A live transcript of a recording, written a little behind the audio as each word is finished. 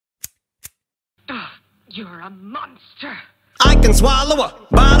You're a monster. I can swallow a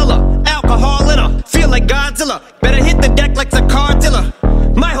bottle of alcohol in her. Feel like Godzilla. Better hit the deck like the car dealer.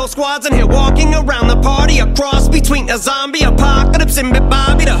 My whole squad's in here walking around the party. A cross between a zombie apocalypse and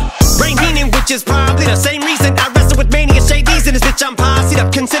Bobby the Brain Heenan, which is probably the same reason I wrestle with mania shades in this bitch. I'm posse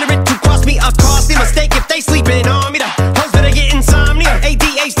up. Consider it to cost me a costly mistake if they sleeping on me. The hoes better get insomnia.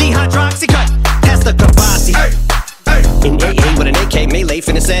 ADHD hydroxy cut. Pass the Kavasi. In AA with an AK melee,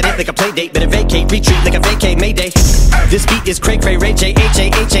 finna set it like a play date. Better vacate, retreat like a vacate Mayday. This beat is Craig Ray Ray J H A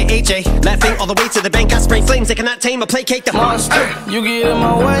H A H A. Laughing all the way to the bank. I spray flames, they cannot tame or placate the monster. You get in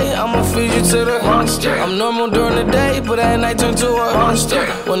my way, I'ma feed you to the monster. I'm normal during the day, but at night turn to a monster.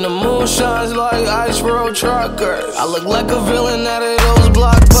 When the moon shines like ice road truckers, I look like a villain out of those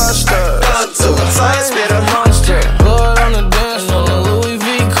blockbusters. Godzilla, fire spitter, monster. Blood on the dance floor, the Louis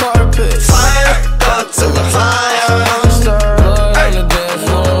V carpet. Fire, Godzilla, fire.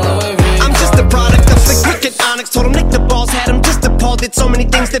 Told him nick the balls, had him just appalled. Did so many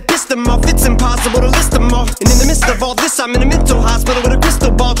things that pissed him off, it's impossible to list them all. And in the midst of all this, I'm in a mental hospital with a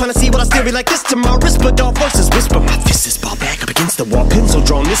crystal ball, trying to see what I still be like this tomorrow. Whisper, dog voices whisper. My fist is ball back up against the wall, pencil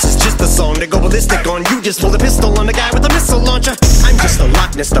drawn. This is just a song to go ballistic on. You just pulled a pistol on the guy with a missile launcher. I'm just a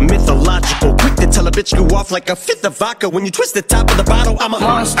Loch Ness, the mythological. Quick to tell a bitch you off like a fifth of vodka. When you twist the top of the bottle, I'm a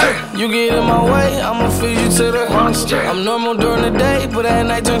monster. You get in my way, I'ma feed you to the monster. I'm normal during the day, but at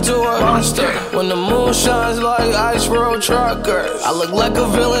night turn to a monster. When the moon shines like ice road truckers, I look like a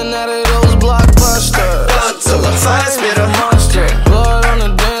villain out of those blockbusters. Godzilla, fire spitter, monster. Blood on the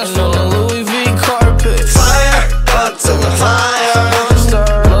dance floor, the Louis V carpet. Fire, Godzilla, fire. Monster.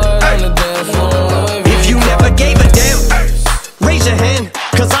 Blood on the dance floor, Louis V If you never gave a damn, raise your hand,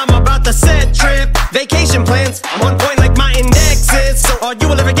 cause I'm about to set trip. Vacation plans, I'm on point like my index is. So all you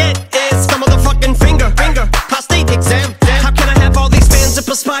will ever get is the motherfucking finger. Prostate exam. How can I have all these fans that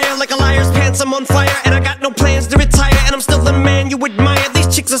perspire like a liar's pants? I'm on fire and I got no plans to retire, and I'm still the man you admire.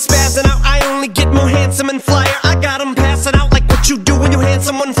 These chicks are spazzing out, I only get more handsome and flyer. I got them passing out like what you do when you hand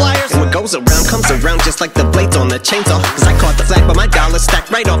someone flyers. And what goes around comes around just like the blades on the chainsaw. Cause I caught the flag but my dollar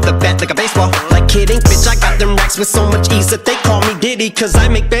stacked right off the bat like a baseball. Like kidding, bitch, I got them racks with so much ease that they call me Diddy. Cause I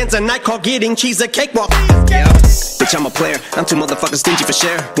make bands and I call getting cheese a cakewalk. Yeah. Bitch, I'm a player, I'm too motherfucking stingy for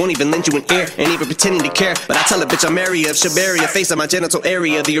share. Won't even lend you an ear, ain't even pretending to care. But I tell a bitch I'm area of Shabaria, face of my genital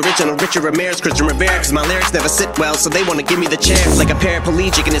area. The original Richard Ramirez, Christian Rivera. Cause my lyrics never sit well, so they wanna give me the chair. Like a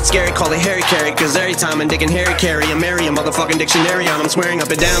paraplegic and it's scary, call it Harry Carry. Cause every time I'm digging Harry Carry, I'm marry a motherfucking dictionary on. I'm swearing up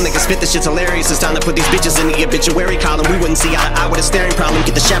and down, they can spit, this shit's hilarious. It's time to put these bitches in the obituary column. We wouldn't see eye to eye with a staring problem.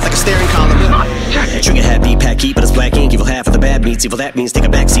 Get the shaft like a staring column. Trigger happy, pack heat, but it's black ink. Evil half of the bad meats, evil that means take a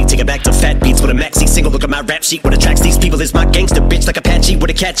backseat. Take it back to fat beats with a maxi single. Look at my rap sheet, what attracts these people is my gangster bitch. Like Apache with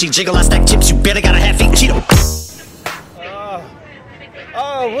a catchy jiggle. I stack chips, you better got a half-eaten Cheeto.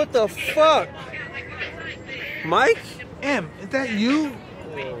 Oh, what the fuck? Mike? Em, is that you?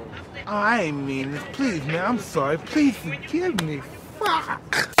 Oh, I ain't mean this. Please, man, I'm sorry. Please forgive me.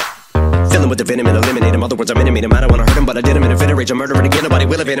 Fuck. Fill him with the venom and eliminate him. Other words, I'm intimate him. I don't wanna hurt him, but I did him in a fit of rage. I'm murdering again, nobody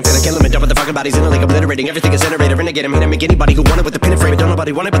will evade him. Finna kill him and dump the fucking bodies in a lake, obliterating everything is iterator. Renegade him, hit him, make anybody who want it with the pin and frame. Don't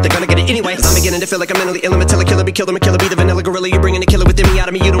nobody want it, but they're gonna get it anyway. Cause I'm beginning to feel like I'm mentally ill. I'm until a killer be killed. I'm a killer, be the vanilla gorilla. You're bringing the killer within me out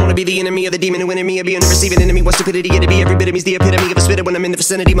of me. You don't wanna be the enemy of the demon who in me. Or being the receiving enemy. What stupidity it'd be. Every bit of me's the epitome of a spitter when I'm in the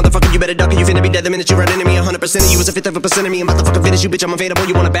vicinity. Motherfucker, you better duck or you finna be dead the minute you run into me. 100% of you is a fifth of a percent of me. I'm about to fucking finish you, bitch. I'm available.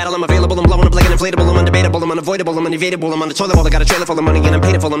 You wanna battle? I'm available. I'm blowing up like an inflatable. I'm undebatable. I'm unavoidable. I'm unevadable. I'm on the toilet bowl. I got a trailer full of money and I'm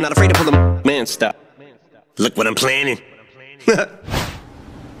paid for. I'm not afraid to pull them. Man, stop. Look what I'm planning. I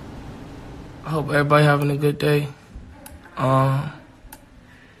hope everybody having a good day. Hope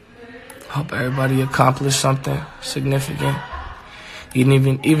everybody accomplished something significant.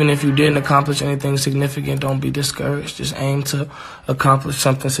 Even if you didn't accomplish anything significant, don't be discouraged. Just aim to accomplish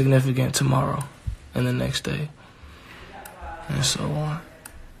something significant tomorrow and the next day, and so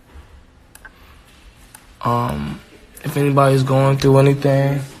on. If anybody's going through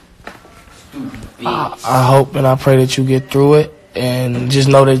anything, I hope and I pray that you get through it, and just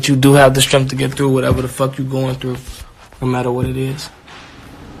know that you do have the strength to get through whatever the fuck you're going through, no matter what it is.